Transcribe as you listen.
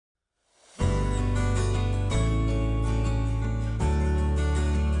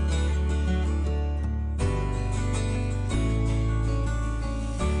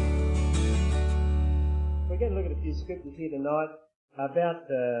few scriptures here tonight about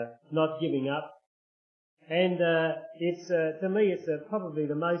not giving up. And it's to me, it's probably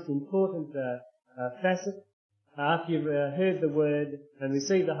the most important facet. After you've heard the Word and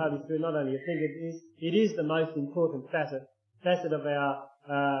received the Holy Spirit, not only I think it is the most important facet of our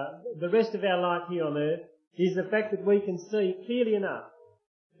the rest of our life here on earth, is the fact that we can see clearly enough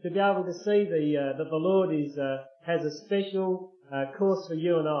to be able to see that the Lord has a special course for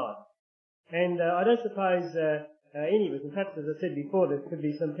you and I. And I don't suppose any of us, and perhaps as I said before, there could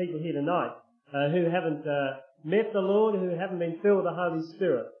be some people here tonight who haven't met the Lord, who haven't been filled with the Holy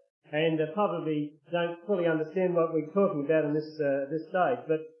Spirit, and probably don't fully understand what we're talking about in this stage.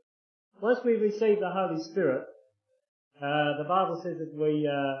 But once we receive the Holy Spirit, the Bible says that we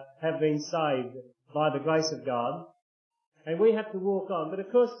have been saved by the grace of God, and we have to walk on. But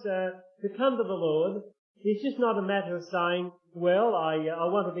of course, to come to the Lord, it's just not a matter of saying, well, I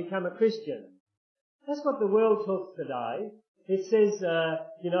want to become a Christian. That's what the world talks today. It says,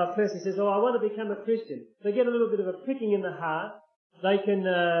 a person says, oh, I want to become a Christian. They get a little bit of a pricking in the heart.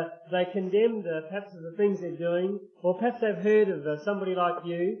 They're condemned perhaps of the things they're doing, or perhaps they've heard of somebody like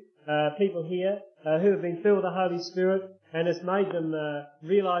you, people here, who have been filled with the Holy Spirit, and it's made them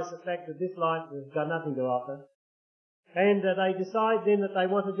realise the fact that this life has got nothing to offer. And they decide then that they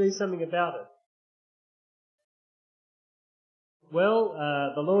want to do something about it. Well,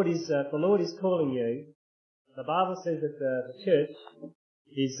 the Lord is calling you. The Bible says that the church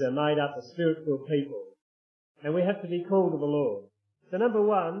is made up of spiritual people, and we have to be called to the Lord. So number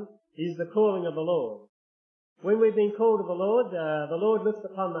one is the calling of the Lord. When we've been called to the Lord looks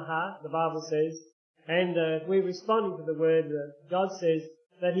upon the heart, the Bible says, and if we're responding to the word, God says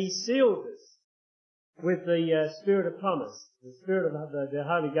that He seals us with the Spirit of promise, the Spirit of the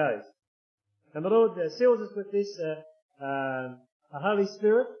Holy Ghost. And the Lord seals us with this the Holy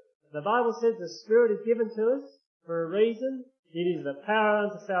Spirit. The Bible says the Spirit is given to us for a reason. It is the power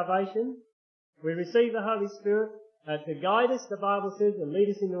unto salvation. We receive the Holy Spirit to guide us, the Bible says, and lead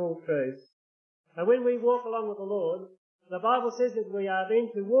us into all truth. And when we walk along with the Lord, the Bible says that we are then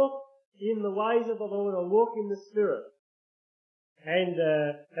to walk in the ways of the Lord, or walk in the Spirit. And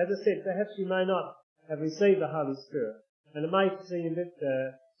as I said, perhaps you may not have received the Holy Spirit, and it may seem a bit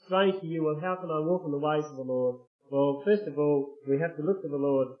strange to you. Well, how can I walk in the ways of the Lord? Well, first of all, we have to look to the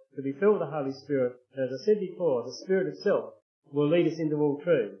Lord to be filled with the Holy Spirit. As I said before, the Spirit itself will lead us into all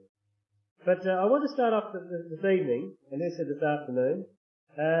truth. But I want to start off this evening, and this afternoon,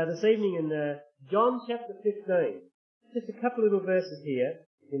 this evening in John chapter 15. Just a couple of little verses here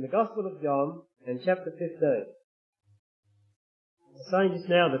in the Gospel of John and chapter 15. I was saying just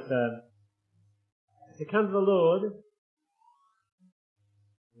now that to come to the Lord,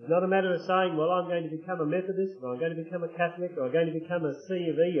 it's not a matter of saying, well, I'm going to become a Methodist, or I'm going to become a Catholic, or I'm going to become a C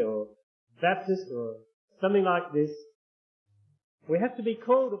of E, or Baptist, or something like this. We have to be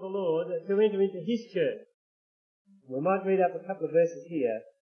called of the Lord to enter into His church. We might read up a couple of verses here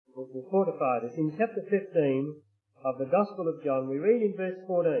which will fortify this. In chapter 15 of the Gospel of John, we read in verse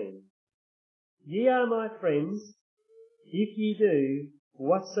 14, Ye are my friends, if ye do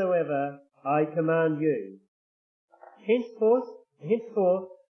whatsoever I command you. Henceforth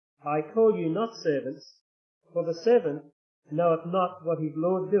I call you not servants, for the servant knoweth not what his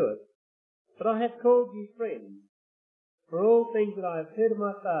Lord doeth, but I have called you friends. For all things that I have heard of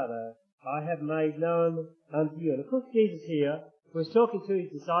my Father, I have made known unto you. And of course Jesus here was talking to His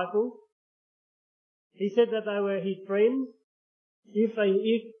disciples. He said that they were His friends if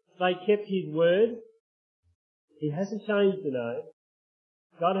they kept His word. He hasn't changed, you know.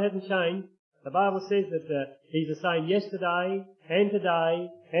 God hasn't changed. The Bible says that He's the same yesterday and today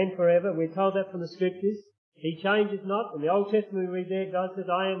and forever. We're told that from the Scriptures. He changes not. In the Old Testament we read there, God says,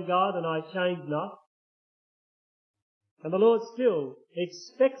 I am God and I change not. And the Lord still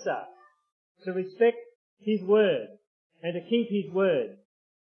expects us to respect His word and to keep His word.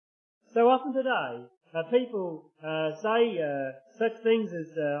 So often today, people say such things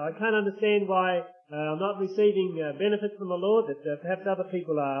as, I can't understand why I'm not receiving benefit from the Lord that perhaps other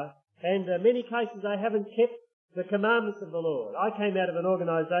people are. And in many cases they haven't kept the commandments of the Lord. I came out of an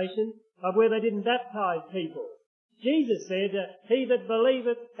organisation of where they didn't baptise people. Jesus said, He that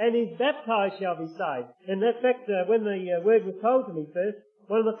believeth and is baptized shall be saved. And in fact, when the word was told to me first,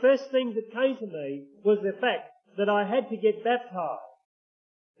 one of the first things that came to me was the fact that I had to get baptized.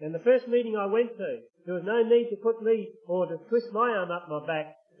 And the first meeting I went to, there was no need to put me or to twist my arm up my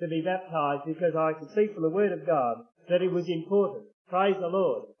back to be baptized, because I could see from the Word of God that it was important. Praise the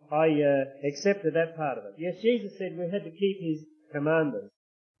Lord. I accepted that part of it. Yes, Jesus said we had to keep His commandments.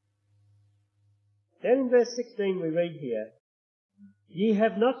 Then in verse 16 we read here, Ye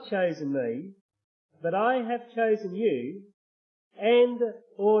have not chosen me, but I have chosen you and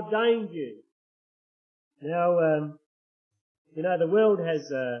ordained you. Now, the world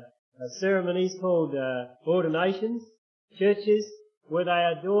has ceremonies called ordinations, churches, where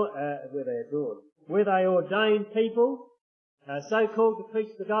they ordain people, so-called to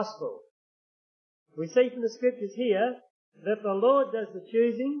preach the gospel. We see from the scriptures here that the Lord does the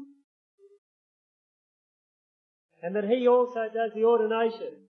choosing, and that He also does the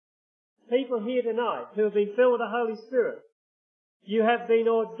ordination. People here tonight who have been filled with the Holy Spirit, you have been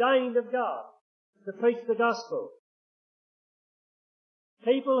ordained of God to preach the gospel.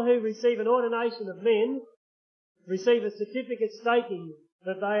 People who receive an ordination of men receive a certificate stating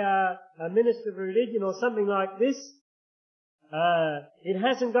that they are a minister of religion or something like this. It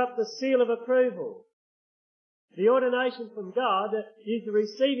hasn't got the seal of approval. The ordination from God is the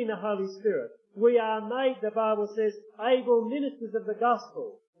receiving the Holy Spirit. We are made, the Bible says, able ministers of the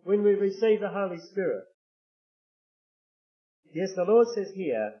gospel when we receive the Holy Spirit. Yes, the Lord says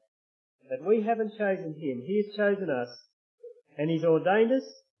here that we haven't chosen Him. He has chosen us, and He's ordained us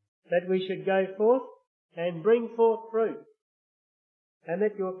that we should go forth and bring forth fruit, and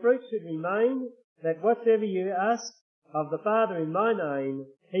that your fruit should remain, that whatsoever you ask of the Father in my name,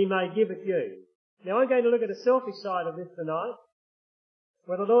 He may give it you. Now I'm going to look at a selfish side of this tonight,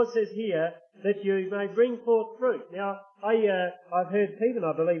 where the Lord says here that you may bring forth fruit. Now, I've heard people,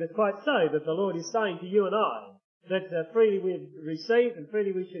 I believe it's quite so, that the Lord is saying to you and I, that freely we've received and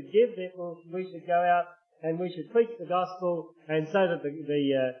freely we should give, therefore we should go out and we should preach the gospel, and so that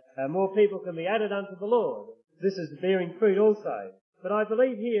the more people can be added unto the Lord. This is bearing fruit also. But I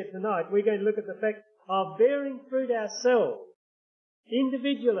believe here tonight we're going to look at the fact of bearing fruit ourselves,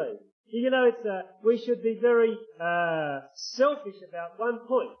 individually. We should be very selfish about one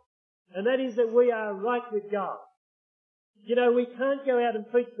point, and that is that we are right with God. We can't go out and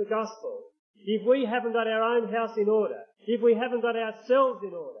preach the gospel if we haven't got our own house in order, if we haven't got ourselves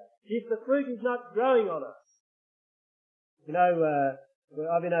in order, if the fruit is not growing on us.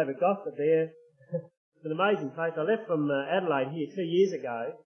 I've been over Gosford there. It's an amazing place. I left from Adelaide here 2 years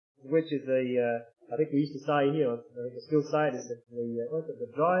ago, which is I think we used to say here, I think we still say it, is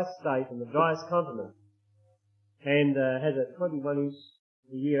the driest state and the driest continent, and has a 21-inch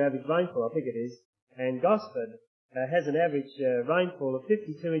a year average rainfall, I think it is, and Gosford has an average rainfall of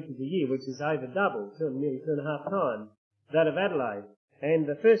 52 inches a year, which is over double, nearly 2.5 times that of Adelaide. And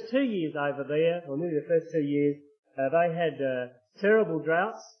the first 2 years over there, or nearly the first 2 years, they had terrible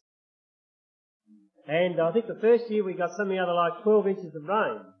droughts, and I think the first year we got something other like 12 inches of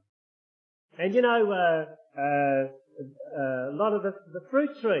rain. And a lot of the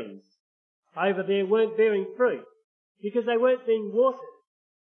fruit trees over there weren't bearing fruit because they weren't being watered.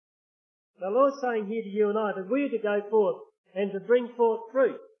 The Lord's saying here to you and I that we are to go forth and to bring forth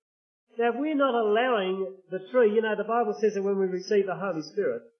fruit. Now, if we're not allowing the tree, the Bible says that when we receive the Holy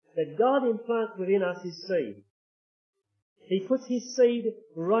Spirit, that God implants within us His seed. He puts His seed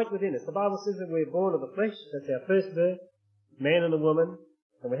right within us. The Bible says that we're born of the flesh, that's our first birth, man and a woman.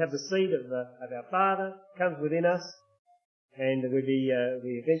 And we have the seed of our Father comes within us, and we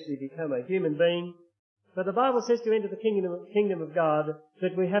eventually become a human being. But the Bible says to enter the kingdom of God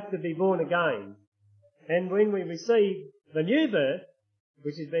that we have to be born again. And when we receive the new birth,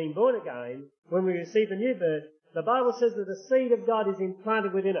 which is being born again, when we receive the new birth, the Bible says that the seed of God is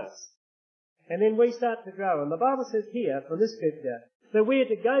implanted within us. And then we start to grow. And the Bible says here, from this scripture, that we are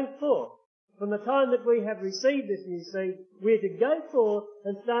to go forth. From the time that we have received this new seed, we are to go forth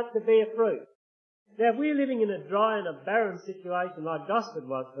and start to bear fruit. Now, if we're living in a dry and a barren situation like Gosford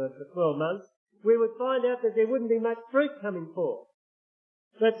was for 12 months, we would find out that there wouldn't be much fruit coming forth.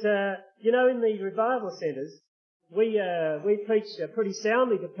 But, in the revival centres, we preach pretty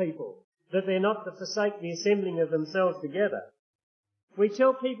soundly to people that they're not to forsake the assembling of themselves together. We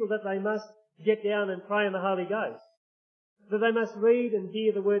tell people that they must get down and pray in the Holy Ghost, that they must read and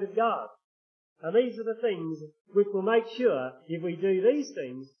hear the Word of God. And these are the things which will make sure, if we do these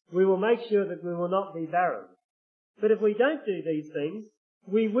things, we will make sure that we will not be barren. But if we don't do these things,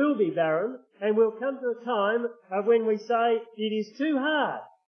 we will be barren, and we'll come to a time when we say, it is too hard.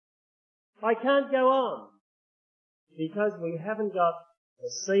 I can't go on. Because we haven't got the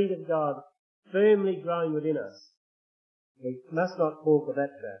seed of God firmly growing within us. We must not fall for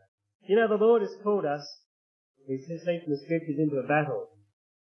that trap. The Lord has called us, we see from the Scriptures, into a battle.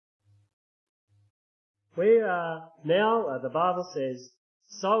 We are now, the Bible says,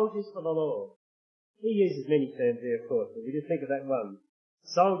 soldiers for the Lord. He uses many terms there, of course, but we just think of that one.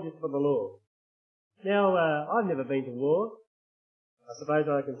 Soldiers for the Lord. Now, I've never been to war. I suppose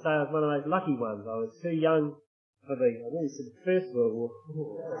I can say I was one of those lucky ones. I was too young for the First World War.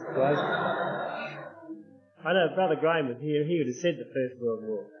 I know Brother Graham was here, he would have said the First World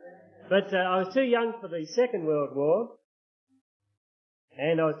War. But I was too young for the Second World War,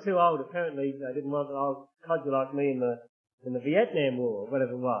 and I was too old, apparently. They didn't want an old codger like me in the Vietnam War,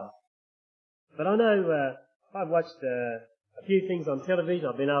 whatever it was. But I know, I've watched a few things on television.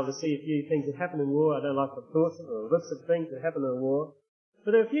 I've been able to see a few things that happen in war. I don't like the thoughts or looks of things that happen in a war.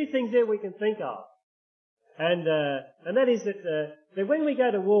 But there are a few things there we can think of. And that is that when we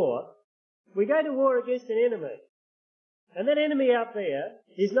go to war against an enemy. And that enemy out there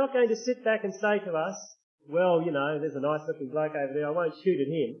is not going to sit back and say to us, well, you know, there's a nice looking bloke over there, I won't shoot at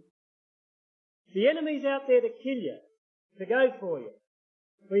him. The enemy's out there to kill you, to go for you.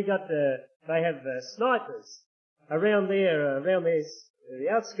 They have snipers around there, the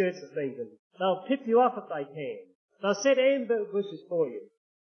outskirts of things, and they'll tip you off if they can. They'll set ambushes for you.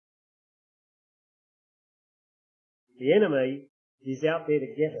 The enemy is out there to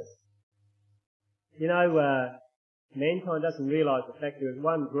get us. You know, mankind doesn't realise the fact there is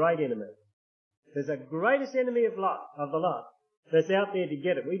one great enemy. There's a greatest enemy of the lot that's out there to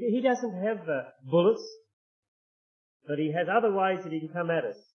get it. He doesn't have bullets, but he has other ways that he can come at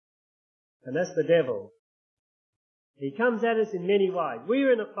us. And that's the devil. He comes at us in many ways.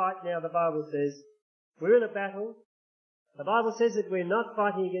 We're in a fight now, the Bible says. We're in a battle. The Bible says that we're not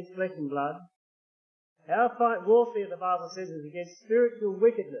fighting against flesh and blood. Our warfare, the Bible says, is against spiritual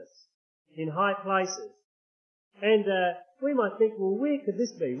wickedness in high places. And we might think, well, where could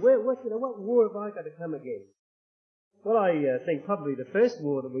this be? What war have I got to come against? Well, I think probably the first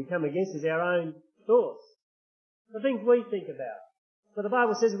war that we come against is our own thoughts, the things we think about. But the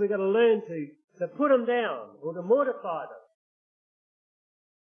Bible says that we've got to learn to put them down or to mortify them.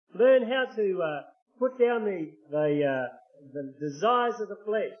 Learn how to put down the desires of the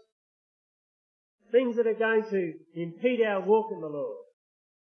flesh, things that are going to impede our walk in the Lord.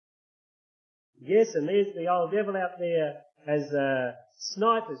 Yes, and there's the old devil out there as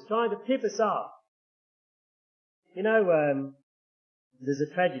snipers trying to tip us off. You know, there's a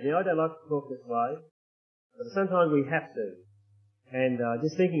tragedy. I don't like to talk this way, but sometimes we have to. And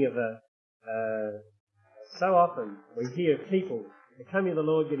just thinking of so often we hear people coming to the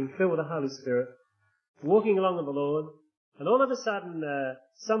Lord, getting filled with the Holy Spirit, walking along with the Lord, and all of a sudden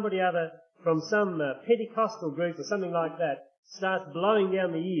somebody other from some Pentecostal group or something like that starts blowing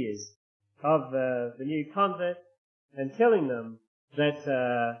down the ears of the new convert and telling them that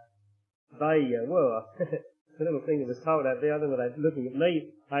the little thing that was told out there, I don't know whether they're looking at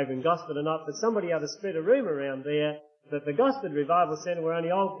me over in Gosford or not, but somebody other spread a rumour around there that the Gosford Revival Centre were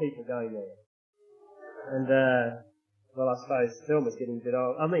only old people going there. And, well, I suppose Thelma's getting a bit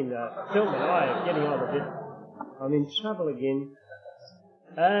old. Thelma and I are getting on a bit. I'm in trouble again.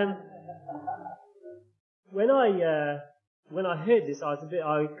 When I heard this, I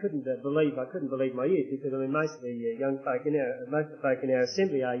couldn't believe my ears, because most of the folk in our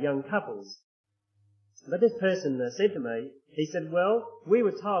assembly are young couples. But this person said to me, he said, well, we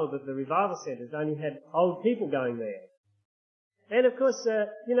were told that the revival centres only had old people going there. And of course,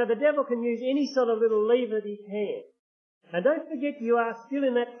 the devil can use any sort of little lever that he can. And don't forget, you are still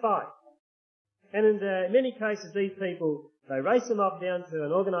in that fight. And in many cases, these people, they race them off down to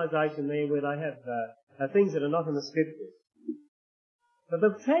an organisation there where they have things that are not in the Scriptures. But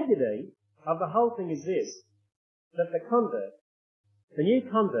the tragedy of the whole thing is this, that the new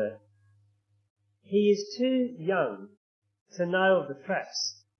convert, he is too young to know of the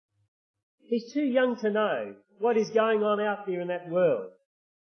traps. He's too young to know what is going on out there in that world.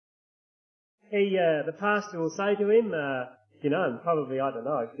 The pastor will say to him, and probably, I don't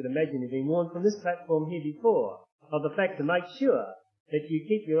know, I could imagine he'd been warned from this platform here before, of the fact to make sure that you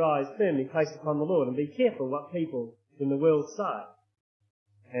keep your eyes firmly placed upon the Lord and be careful what people in the world say,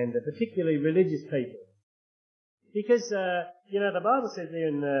 and particularly religious people. Because, the Bible says there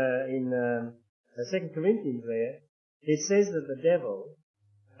in 2 Corinthians there, it says that the devil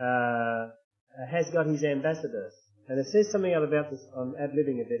has got his ambassadors. And it says something about this, I'm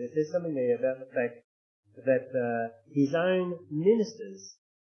ad-libbing a bit, it says something there about the fact that his own ministers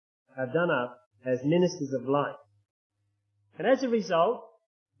are done up as ministers of light. And as a result,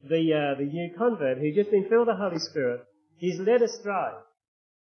 the new convert who's just been filled with the Holy Spirit is led astray.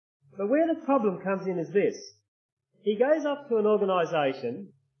 But where the problem comes in is this. He goes up to an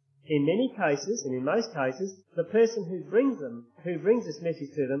organisation. In many cases, and in most cases, the person who brings this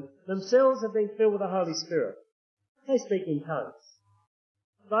message to them, themselves have been filled with the Holy Spirit. They speak in tongues.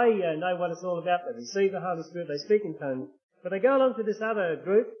 They know what it's all about. They receive the Holy Spirit. They speak in tongues. But they go along to this other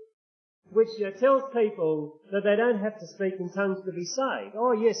group, which tells people that they don't have to speak in tongues to be saved.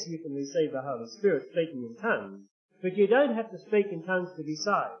 Oh, yes, you can receive the Holy Spirit speaking in tongues, but you don't have to speak in tongues to be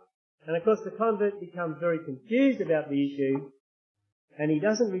saved. And of course the convert becomes very confused about the issue, and he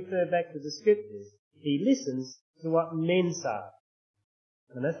doesn't refer back to the scriptures. He listens to what men say.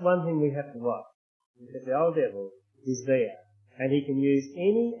 And that's one thing we have to watch, because the old devil is there, and he can use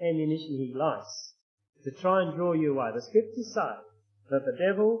any ammunition he likes to try and draw you away. The scriptures say that the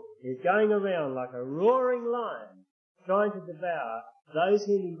devil is going around like a roaring lion, trying to devour those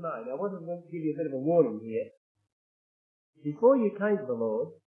whom he may. Now I want to give you a bit of a warning here. Before you came to the Lord,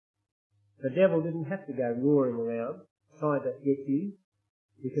 the devil didn't have to go roaring around trying to get you,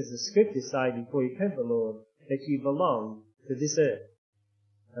 because the scriptures say before you came to the Lord that you belong to this earth.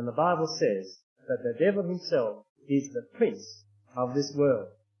 And the Bible says that the devil himself is the prince of this world.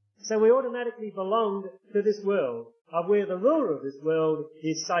 So we automatically belong to this world, of where the ruler of this world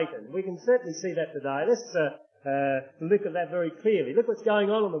is Satan. We can certainly see that today. Let's look at that very clearly. Look what's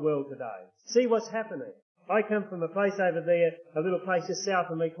going on in the world today. See what's happening. I come from a place over there, a little place just south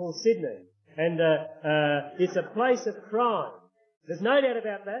of me called Sydney. And it's a place of crime. There's no doubt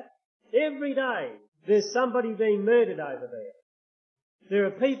about that. Every day there's somebody being murdered over there. There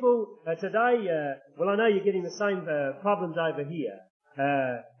are people today, well I know you're getting the same problems over here.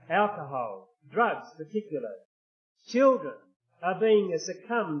 Alcohol, drugs particularly. Children are being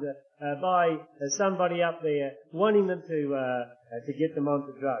succumbed by somebody up there wanting them to get them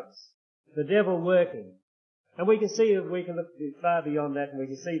onto drugs. The devil working. And we can look far beyond that, and we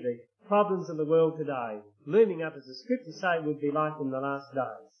can see the problems of the world today looming up as the scriptures say it would be like in the last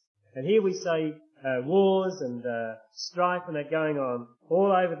days. And here we see wars and strife and that going on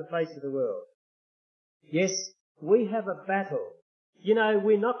all over the face of the world. Yes, we have a battle. You know,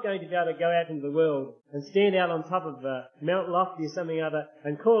 we're not going to be able to go out into the world and stand out on top of Mount Lofty or something or other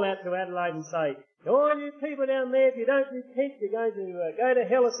and call out to Adelaide and say, all you people down there, if you don't repent, you're going to go to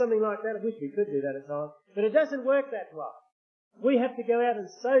hell or something like that. I wish we could do that at times. But it doesn't work that way. We have to go out and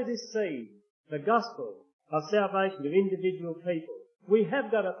sow this seed, the gospel of salvation of individual people. We have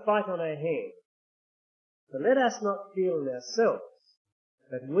got a fight on our hands. But let us not feel in ourselves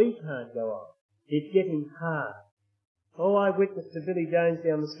that we can't go on. It's getting hard. Oh, I witnessed to Billy Jones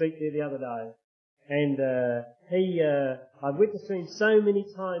down the street there the other day, and I've witnessed to him so many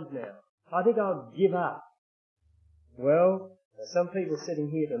times now. I think I'll give up. Well, there's some people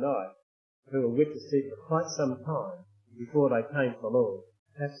sitting here tonight who have witnessed it for quite some time before they came to the Lord.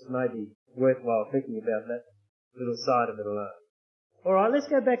 Perhaps it may be worthwhile thinking about that little side of it alone. All right, let's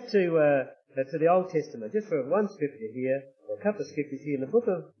go back to the Old Testament, just for one scripture here, or a couple of scriptures here in the book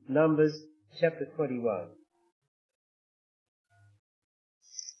of Numbers, chapter 21.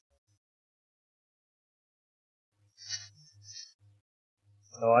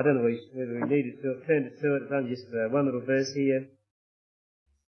 Oh, I don't know whether we need to turn to it. It's only just one little verse here.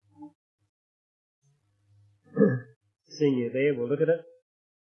 Seeing you there, we'll look at it.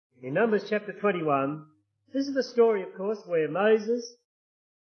 In Numbers chapter 21, this is the story, of course, where Moses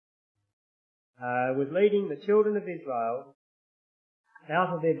was leading the children of Israel out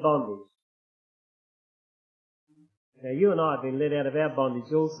of their bondage. Now, you and I have been led out of our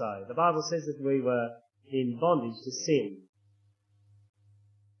bondage also. The Bible says that we were in bondage to sin.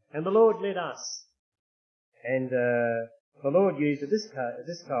 And the Lord led us. And the Lord used at this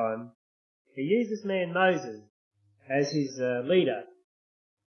time, He used this man Moses as his leader.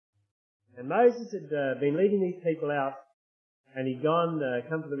 And Moses had been leading these people out, and he'd come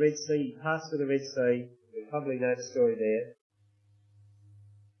to the Red Sea, he passed through the Red Sea. You probably know the story there.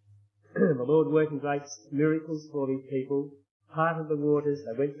 The Lord working great miracles for these people, parted the waters,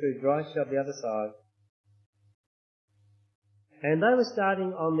 they went through dry shod the other side. And they were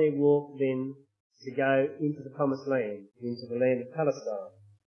starting on their walk then to go into the promised land, into the land of Palestine.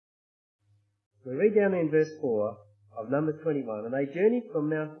 We read down in verse 4 of Numbers 21, and they journeyed from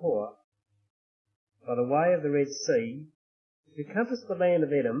Mount Hor by the way of the Red Sea to compass the land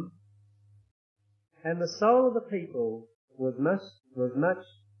of Edom, and the soul of the people was much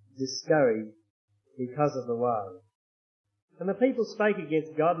discouraged because of the way. And the people spake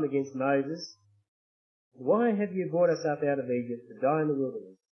against God and against Moses, why have you brought us up out of Egypt to die in the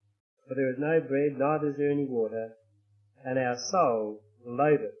wilderness? For there is no bread, neither is there any water, and our soul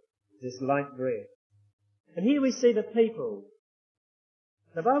loatheth this light bread. And here we see the people.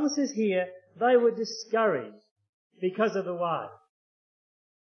 The Bible says here, they were discouraged because of the way.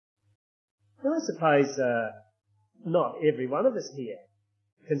 Now I suppose not every one of us here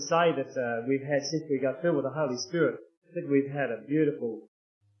can say that we've had, since we got filled with the Holy Spirit, that we've had a beautiful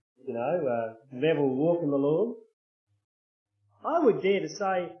level walk in the Lord. I would dare to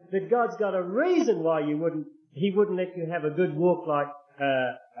say that God's got a reason why He wouldn't let you have a good walk like,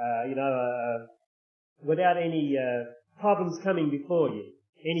 without any problems coming before you.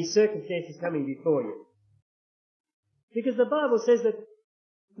 any circumstances coming before you. Because the Bible says that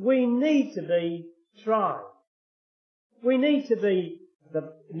we need to be tried. We need to be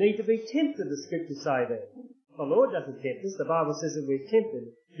tempted, the Scriptures say there. The Lord doesn't tempt us. The Bible says that we're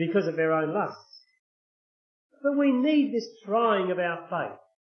tempted because of our own lusts. But we need this trying of our faith.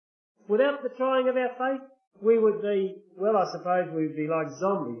 Without the trying of our faith, we would be, well, I suppose we would be like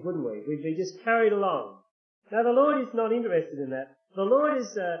zombies, wouldn't we? We'd be just carried along. Now, the Lord is not interested in that. The Lord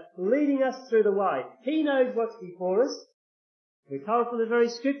is leading us through the way. He knows what's before us. We're told from the very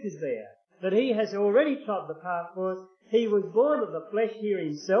Scriptures there that He has already trod the path for us. He was born of the flesh here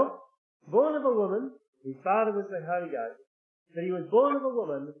Himself, born of a woman. His father was the Holy Ghost. But He was born of a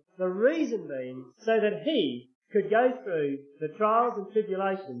woman, the reason being so that He could go through the trials and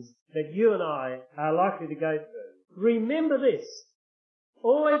tribulations that you and I are likely to go through. Remember this.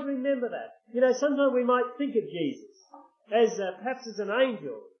 Always remember that. You know, sometimes we might think of Jesus as perhaps as an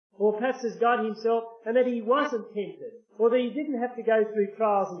angel, or perhaps as God Himself, and that He wasn't tempted, or that He didn't have to go through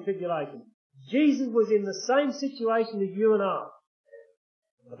trials and tribulations. Jesus was in the same situation as you and I.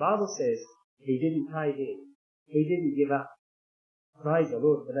 The Bible says He didn't cave in. He didn't give up. Praise the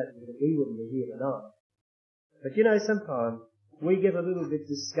Lord for that, because we wouldn't be here tonight. But you know, sometimes we get a little bit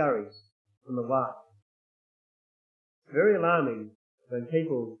discouraged from the way. It's very alarming when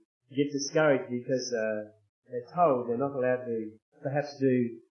people get discouraged because they're told they're not allowed to perhaps do,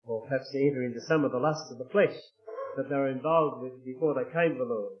 or perhaps to enter into some of the lusts of the flesh that they were involved with before they came to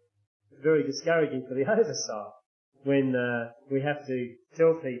the Lord. It's very discouraging for the oversight when we have to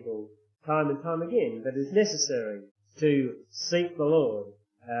tell people time and time again that it's necessary to seek the Lord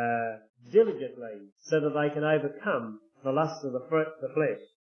diligently so that they can overcome the lusts of the flesh.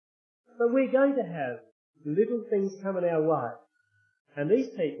 But we're going to have little things coming our way. And these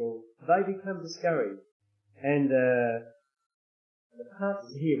people, they become discouraged. And the part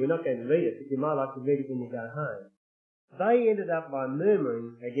here, we're not going to read it, but you might like to read it when you go home. They ended up by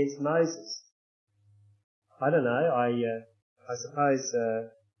murmuring against Moses. I don't know, I suppose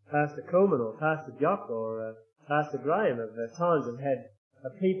Pastor Coleman or Pastor Jock or Pastor Graham at times have had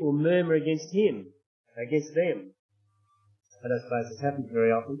people murmur against him, against them. I don't suppose this happens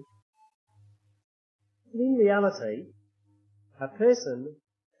very often. But in reality, a person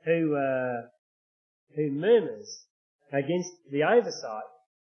who murmurs against the oversight,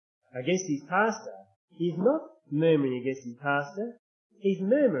 against his pastor, is not murmuring against his pastor, he's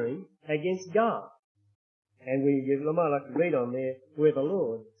murmuring against God. And you might like to read on there where the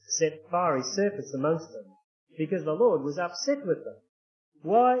Lord set fiery serpents amongst them, because the Lord was upset with them.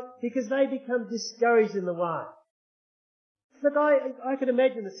 Why? Because they become discouraged in the way. Look, I can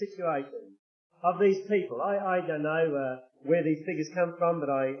imagine the situation of these people. I don't know where these figures come from, but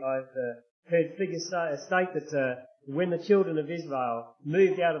I've heard figures state that when the children of Israel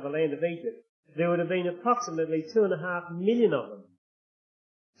moved out of the land of Egypt, there would have been approximately 2.5 million of them.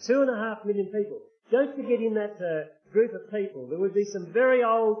 2.5 million people. Don't forget in that group of people, there would be some very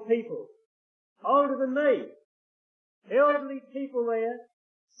old people, older than me, elderly people there,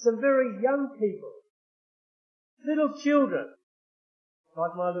 some very young people, little children,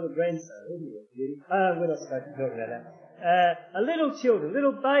 like my little grandson, isn't he, Judy? We're not supposed to talk about that. Little children,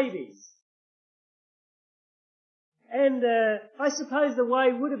 little babies. And I suppose the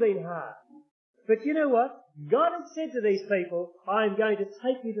way would have been hard. But you know what? God had said to these people, I am going to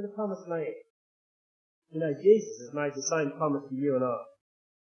take you to the promised land. You know, Jesus has made the same promise to you and I.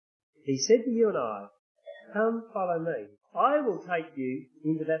 He said to you and I, come follow me. I will take you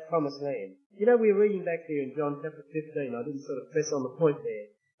into that promised land. You know, we're reading back there in John chapter 15. I didn't sort of press on the point there,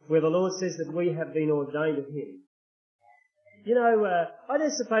 where the Lord says that we have been ordained of Him. You know, I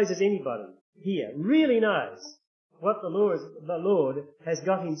don't suppose there's anybody here really knows what the Lord has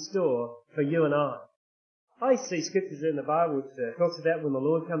got in store for you and I. I see scriptures in the Bible which talks about when the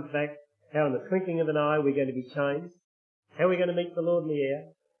Lord comes back, how in the twinkling of an eye we're going to be changed, how we're going to meet the Lord in the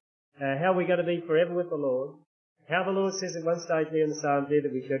air, how we're going to be forever with the Lord, how the Lord says at one stage there in the Psalms there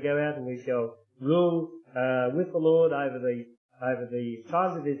that we shall go out and we shall rule with the Lord over the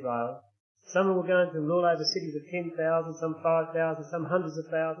tribes of Israel. Some will go to rule over cities of 10,000, some 5,000, some hundreds of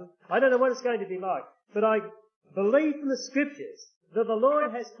thousands. I don't know what it's going to be like, but I believe from the Scriptures that the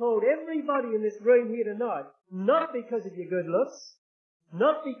Lord has called everybody in this room here tonight, not because of your good looks,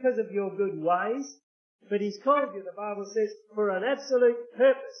 not because of your good ways, but He's called you, the Bible says, for an absolute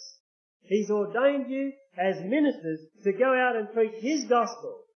purpose. He's ordained you as ministers to go out and preach His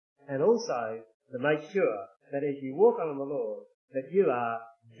gospel, and also to make sure that as you walk on the Lord, that you are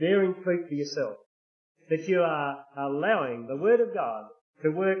bearing fruit for yourself, that you are allowing the Word of God to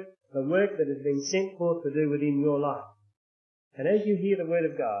work the work that has been sent forth to do within your life. and as you hear the Word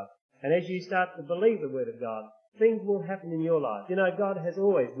of God, and as you start to believe the Word of God, things will happen in your life. You know, God has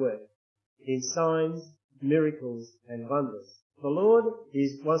always worked in signs, miracles, and wonders. The Lord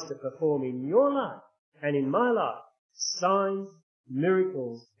wants to perform in your life and in my life signs,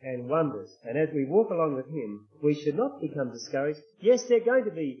 miracles, and wonders. And as we walk along with Him, we should not become discouraged. Yes, there are going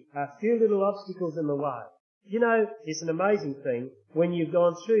to be a few little obstacles in the way. You know, it's an amazing thing when you've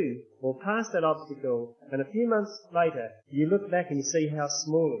gone through or past that obstacle, and a few months later you look back and you see how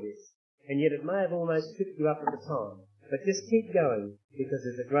small it is. And yet it may have almost tripped you up at the time. But just keep going, because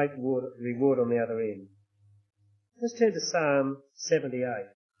there's a great reward on the other end. Let's turn to Psalm 78.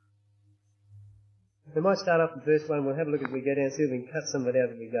 We might start off with verse 1. We'll have a look as we go down, see if we can cut some of it out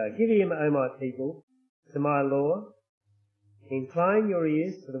as we go. Give ear, O my people, to my law. Incline your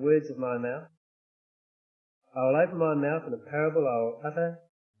ears to the words of my mouth. I will open my mouth in a parable. I will utter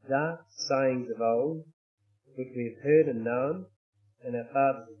dark sayings of old, which we have heard and known, and our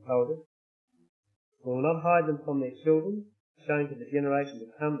fathers have told us. We will not hide them from their children, showing to the generation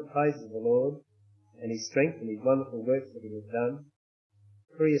to come the praises of the Lord, and His strength and His wonderful works that He has done.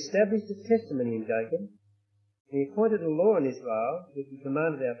 For He established a testimony in Jacob, and He appointed a law in Israel, which He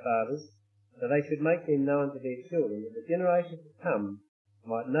commanded our fathers, that they should make them known to their children, that the generation to come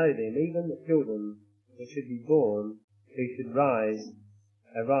might know them, even the children who should be born, who should arise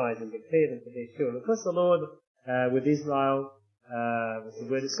and declare them to their children. Of course, the Lord with Israel was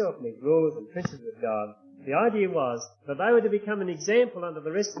the Word itself, and His rulers and princes of God. The idea was that they were to become an example unto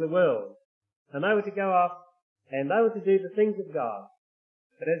the rest of the world, and they were to go off and they were to do the things of God.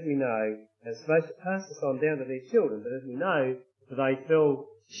 But as we know, they're supposed to pass this on down to their children, but as we know, they fell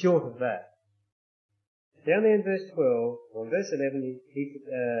short of that. Down there in verse 12, or in verse 11,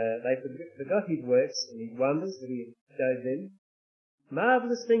 they forgot His works and His wonders that He had showed them.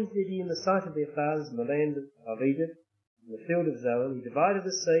 Marvellous things did He in the sight of their fathers in the land of Egypt, in the field of Zoan. He divided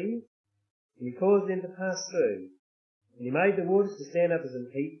the sea, and He caused them to pass through. And He made the waters to stand up as an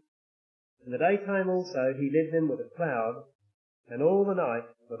heap. In the daytime also He led them with a cloud, and all the night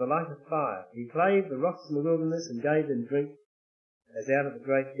with a light of fire. He clave the rocks in the wilderness and gave them drink as out of the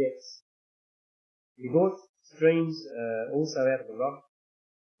great depths. He brought streams also out of the rock,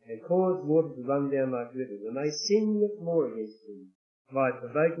 and caused water to run down like rivers. And they sinned yet more against Him by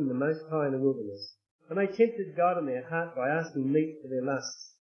provoking the Most High in the wilderness. And they tempted God in their heart by asking meat for their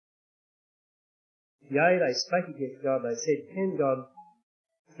lusts. Yea, they spake against God. They said, Can God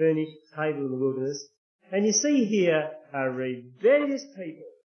furnish a table in the wilderness? And you see here a rebellious people.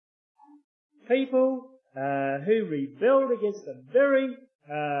 People who rebelled against the very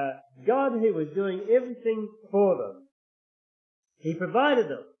God who was doing everything for them. He provided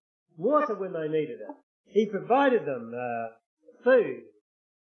them water when they needed it. He provided them food.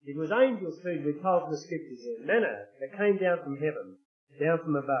 It was angels' food, we're told in the scriptures, manna that came down from heaven, down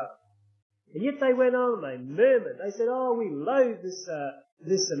from above. And yet they went on, they murmured. They said, oh, we loathe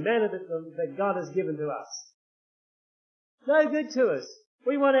this manna that God has given to us. No good to us.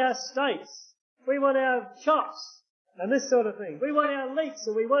 We want our steaks. We want our chops and this sort of thing. We want our leeks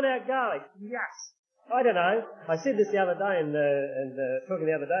and we want our garlic. Yes. I don't know. I said this the other day and talking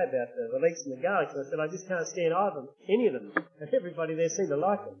the other day about the leeks and the garlic. So I said, I just can't stand any of them. And everybody there seemed to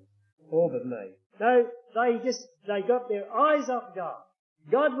like them. All but me. No, they got their eyes off God.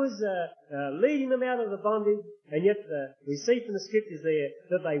 God was leading them out of the bondage, and yet we see from the scriptures there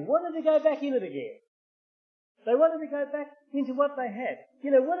that they wanted to go back in it again. They wanted to go back into what they had.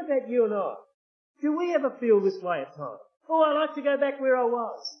 You know, what about you and I? Do we ever feel this way at times? Oh, I like to go back where I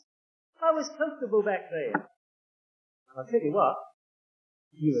was. I was comfortable back there. I'll tell you what,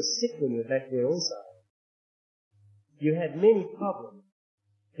 you were sick when you were back there also. You had many problems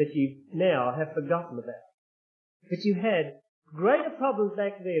that you now have forgotten about. But you had greater problems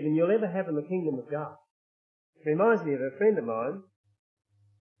back there than you'll ever have in the kingdom of God. It reminds me of a friend of mine.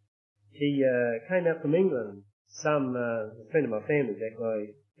 He came out from England, a friend of my family, back my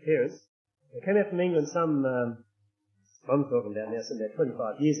parents. They came out from England I'm talking about now, about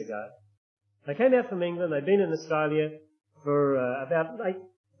 25 years ago. They came out from England, they'd been in Australia for about 8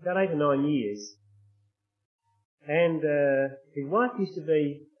 or 9 years. And his wife used to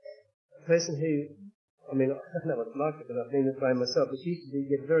be a person who, I don't know what it's like because I've been this way myself, but she used to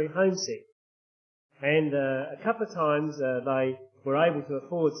get very homesick. And a couple of times they were able to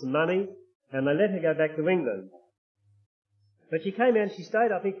afford some money and they let her go back to England. But she came out and she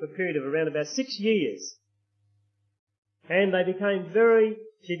stayed, I think, for a period of around about 6 years. And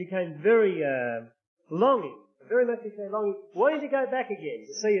she became very longing, very much wanting to go back again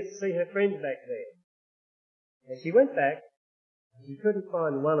to see her friends back there. And she went back and she couldn't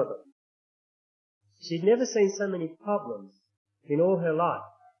find one of them. She'd never seen so many problems in all her life.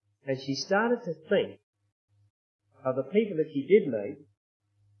 And she started to think of the people that she did meet,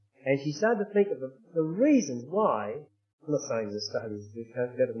 and she started to think of the reasons why. I'm not saying the Australians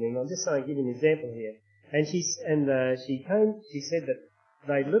can't go to England, I'm just saying, give you an example here. And she said that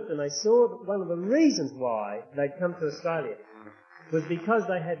they looked and they saw that one of the reasons why they'd come to Australia was because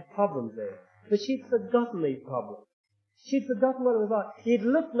they had problems there. But she'd forgotten these problems. She'd forgotten what it was like. It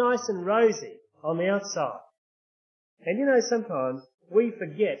looked nice and rosy on the outside. And you know, sometimes we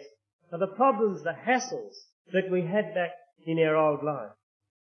forget of the problems, the hassles that we had back in our old life.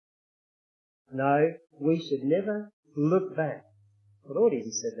 No, we should never look back. The Lord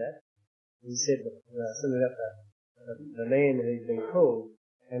even said that. He said that something about the man who's been called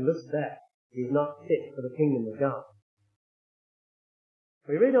and looks back is not fit for the kingdom of God.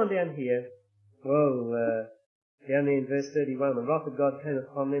 We read on down here, down there in verse 31, the wrath of God came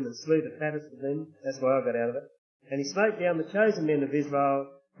upon them and slew the fattest of them. That's what I got out of it. And he smote down the chosen men of Israel.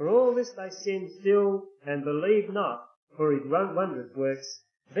 For all this they sinned still and believed not for his wondrous works.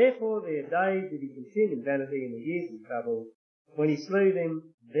 Therefore their days did he consume in vanity and the years in trouble. When he slew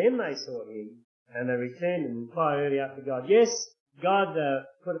them, then they sought him, and they returned and inquired early after God. Yes, God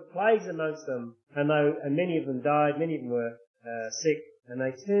put plagues amongst them, and many of them died, many of them were sick, and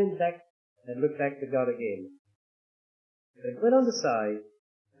they turned back and looked back to God again. They went on to say,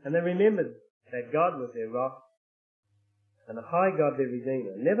 and they remembered that God was their rock, and the high God their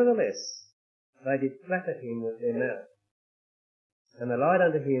Redeemer. Nevertheless, they did flatter him with their mouth, and they lied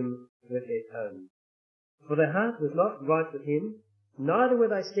unto him with their tongue. For their heart was not right with him, neither were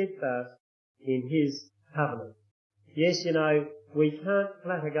they steadfast in his covenant. Yes, you know, we can't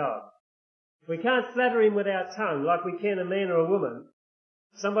flatter God. We can't flatter him with our tongue like we can a man or a woman,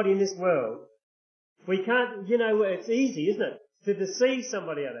 somebody in this world. We can't, you know, it's easy, isn't it, to deceive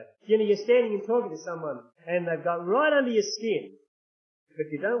somebody out of it. You know, you're standing and talking to someone and they've got right under your skin, but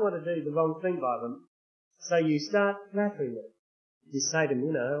you don't want to do the wrong thing by them, so you start flattering them. You say to them,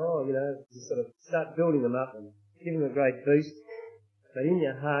 you sort of start building them up and give them a great boost. But in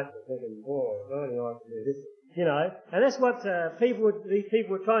your heart, you're thinking, I don't like to do this. You know, and that's what these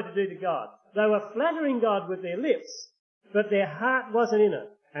people were trying to do to God. They were flattering God with their lips, but their heart wasn't in it.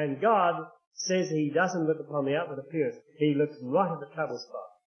 And God says he doesn't look upon the outward appearance. He looks right at the trouble spot.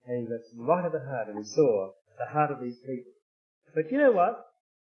 And he looks right at the heart, and he saw the heart of these people. But you know what?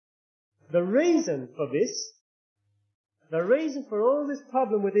 The reason for this, the reason for all this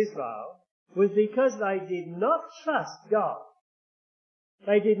problem with Israel was because they did not trust God.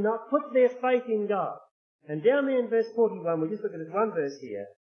 They did not put their faith in God. And down there in verse 41, we'll just look at this one verse here.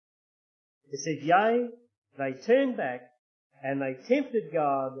 It says, yea, they turned back and they tempted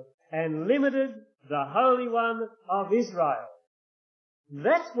God and limited the Holy One of Israel.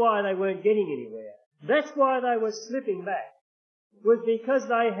 That's why they weren't getting anywhere. That's why they were slipping back. Was because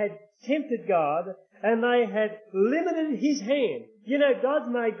they had tempted God and they had limited his hand. You know, God's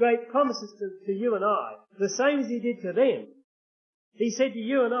made great promises to you and I, the same as he did to them. He said to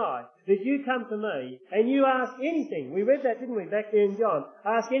you and I, that you come to me and you ask anything. We read that, didn't we, back there in John?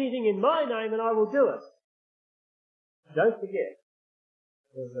 Ask anything in my name and I will do it. Don't forget,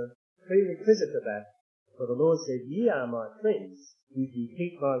 there's a prerequisite to that. For the Lord said, ye are my friends if ye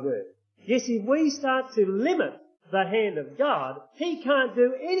keep my word. Yes, if we start to limit the hand of God, he can't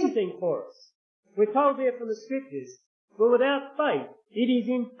do anything for us. We're told there from the Scriptures, for without faith it is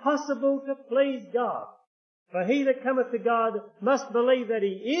impossible to please God. For he that cometh to God must believe that he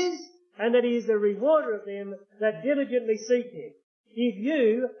is, and that he is the rewarder of them that diligently seek him. If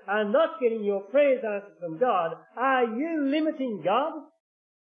you are not getting your prayers answered from God, are you limiting God?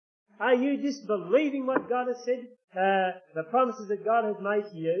 Are you disbelieving what God has said, the promises that God has made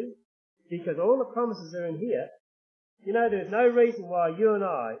to you? Because all the promises are in here. You know, there's no reason why you and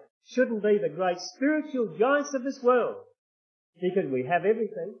I shouldn't be the great spiritual giants of this world. Because we have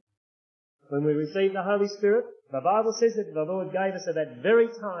everything. When we receive the Holy Spirit, the Bible says that the Lord gave us at that very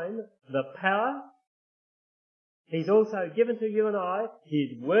time the power. He's also given to you and I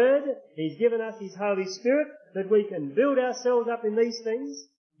his Word. He's given us his Holy Spirit that we can build ourselves up in these things.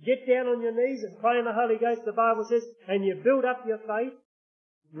 Get down on your knees and pray in the Holy Ghost, the Bible says, and you build up your faith.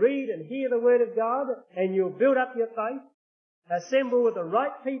 Read and hear the Word of God and you'll build up your faith. Assemble with the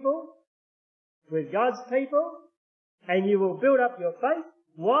right people, with God's people, and you will build up your faith.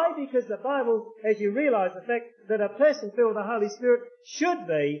 Why? Because the Bible, as you realise the fact that a person filled with the Holy Spirit should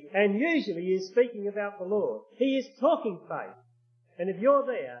be, and usually is speaking about the Lord. He is talking faith. And if you're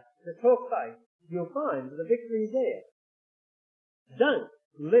there to talk faith, you'll find that the victory is there. Don't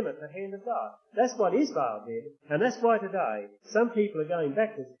limit the hand of God. That's what Israel did, and that's why today some people are going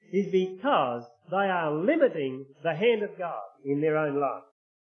backwards, is because they are limiting the hand of God. in their own life.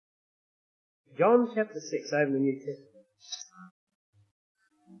 John chapter 6 over in the New Testament.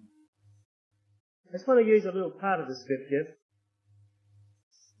 I just want to use a little part of the scripture.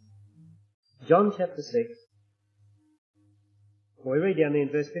 John chapter 6. We read down there in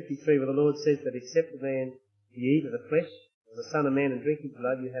verse 53 where the Lord says that except a man be eat of the flesh of the Son of Man and drink his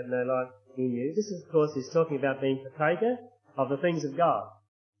blood, you have no life in you. This, of course, is talking about being partaker of the things of God.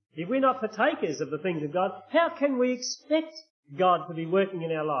 If we're not partakers of the things of God, how can we expect God to be working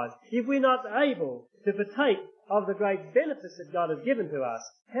in our lives? If we're not able to partake of the great benefits that God has given to us,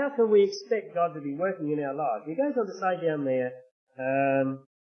 how can we expect God to be working in our lives? He goes on to say down there,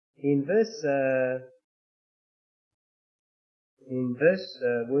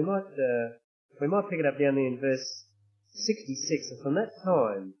 we might pick it up down there in verse 66. And from that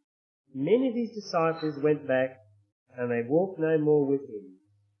time, many of his disciples went back, and they walked no more with him.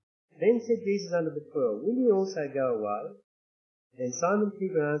 Then said Jesus unto the 12, Will ye also go away? Then Simon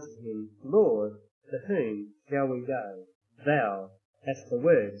Peter answered him, Lord, to whom shall we go? Thou hast the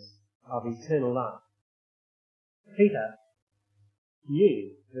words of eternal life. Peter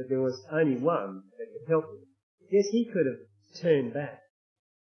knew that there was only one that could help him. Yes, he could have turned back.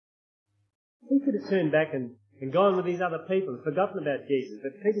 He could have turned back and gone with these other people and forgotten about Jesus.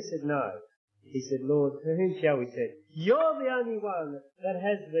 But Peter said no. He said, Lord, to whom shall we turn? You're the only one that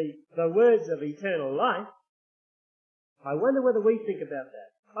has the words of eternal life. I wonder whether we think about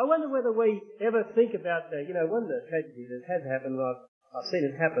that. I wonder whether we ever think about that. You know, one of the tragedies that has happened, I've seen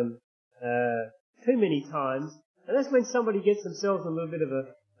it happen too many times, and that's when somebody gets themselves in a little bit of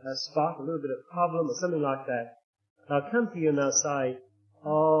a spot, a little bit of problem or something like that. They'll come to you and they'll say,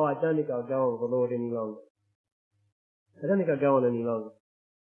 oh, I don't think I'll go on with the Lord any longer. I don't think I'll go on any longer.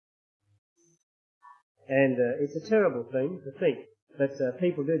 And it's a terrible thing to think that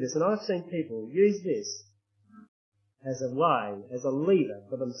people do this. And I've seen people use this as a way, as a lever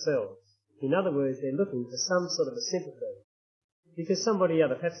for themselves. In other words, they're looking for some sort of a sympathy. Because somebody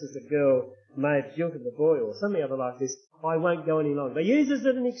other, perhaps as a girl, may have jilted the boy or something other like this, I won't go any longer. They use this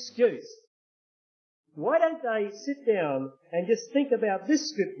as an excuse. Why don't they sit down and just think about this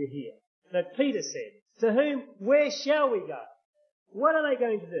scripture here that Peter said, to whom, where shall we go? What are they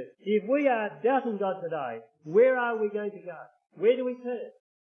going to do? If we are doubting God today, where are we going to go? Where do we turn?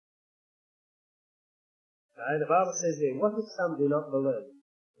 No, the Bible says there, what if some do not believe?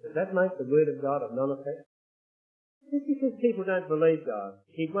 Does that make the word of God of none effect? Just because people don't believe God,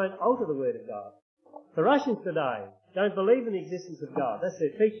 it won't alter the word of God. The Russians today don't believe in the existence of God. That's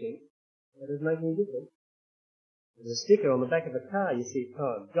their teaching. It doesn't make any difference. There's a sticker on the back of the car you see at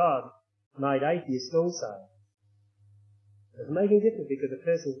times. God made atheists also. It doesn't make any difference because a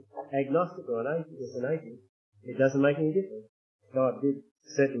person's agnostic or an atheist is an atheist. It doesn't make any difference. God did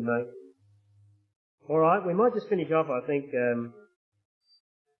certainly make it. Alright, we might just finish off, I think,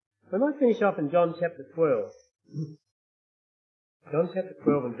 we might finish off in John chapter 12. John chapter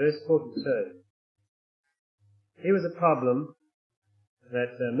 12 and verse 42. Here was a problem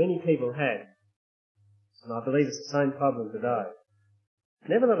that many people had, and I believe it's the same problem today.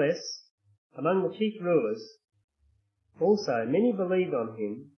 Nevertheless, among the chief rulers, also many believed on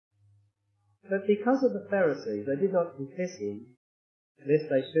him, but because of the Pharisees they did not confess him, lest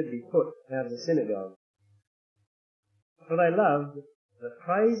they should be put out of the synagogue. For they loved the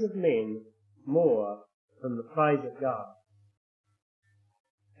praise of men more than the praise of God.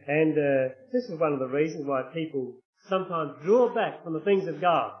 And this is one of the reasons why people sometimes draw back from the things of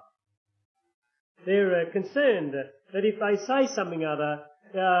God. They're concerned that if they say something other,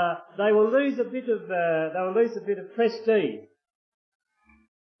 they will lose a bit of prestige.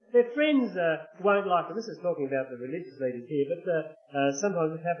 Their friends won't like it. This is talking about the religious leaders here, but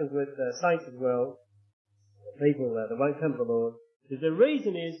sometimes it happens with saints as well. People that won't come to the Lord. The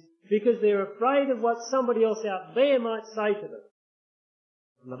reason is because they're afraid of what somebody else out there might say to them.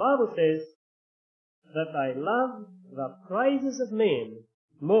 And the Bible says that they love the praises of men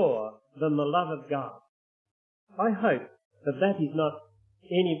more than the love of God. I hope that that is not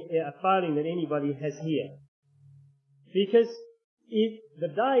a failing that anybody has here. Because if the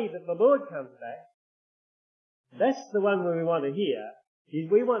day that the Lord comes back, that's the one where we want to hear, is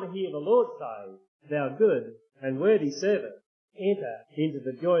we want to hear the Lord say, thou good and worthy servant, enter into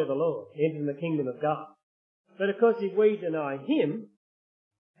the joy of the Lord, enter in the kingdom of God. But of course if we deny him,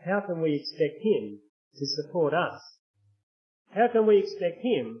 how can we expect him to support us? How can we expect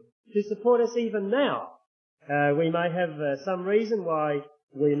him to support us even now? We may have some reason why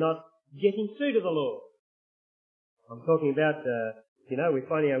we're not getting through to the Lord. I'm talking about, we're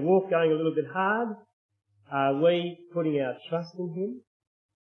finding our walk going a little bit hard. Are we putting our trust in him?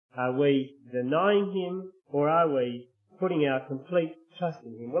 Are we denying him? Or are we putting our complete trust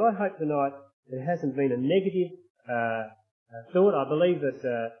in Him. Well, I hope tonight there hasn't been a negative thought. I believe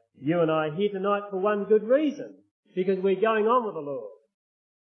that you and I are here tonight for one good reason, because we're going on with the Lord,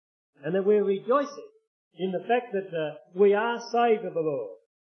 and that we're rejoicing in the fact that we are saved of the Lord.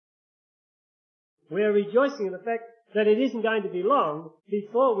 We are rejoicing in the fact that it isn't going to be long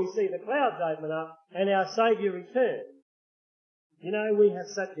before we see the clouds open up and our Saviour return. You know, we have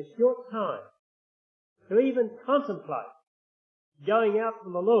such a short time to even contemplate going out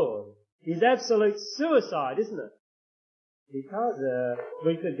from the Lord is absolute suicide, isn't it? Because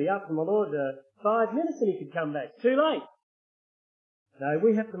we could be up from the Lord 5 minutes and He could come back. Too late. No,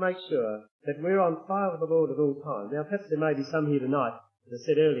 we have to make sure that we're on fire with the Lord at all times. Now, perhaps there may be some here tonight, as I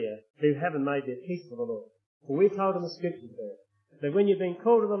said earlier, who haven't made their peace with the Lord. Well, we're told in the Scriptures there that when you've been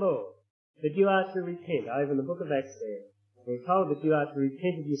called to the Lord, that you are to repent. Over in the book of Acts there, we're told that you are to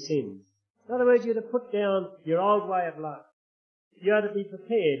repent of your sins. In other words, you're to put down your old way of life. You are to be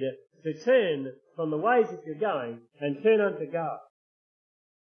prepared to turn from the ways that you're going and turn unto God.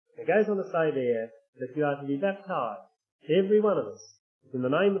 It goes on to say there that you are to be baptized, every one of us, in the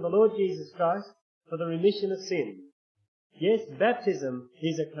name of the Lord Jesus Christ for the remission of sins. Yes, baptism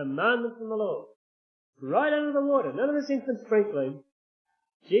is a commandment from the Lord. Right under the water, none of this infant sprinkling.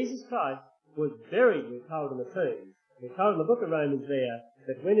 Jesus Christ was buried, we're told in the tomb. We're told in the book of Romans there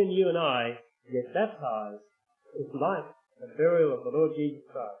that when you and I get baptized, it's like the burial of the Lord Jesus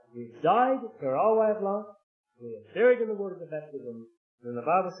Christ. We've died for our way of life. We are buried in the waters of baptism. And the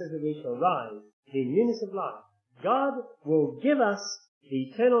Bible says that we shall rise in newness of life. God will give us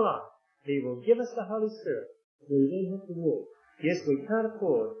eternal life. He will give us the Holy Spirit. We then have to walk. Yes, we can't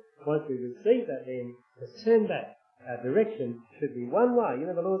afford, once we receive that then, to turn back. Our direction should be one way. You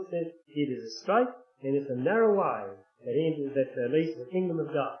know, the Lord says it is a straight and it's a narrow way that leads to the kingdom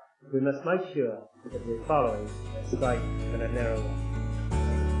of God. We must make sure that we're following that straight and that narrow way.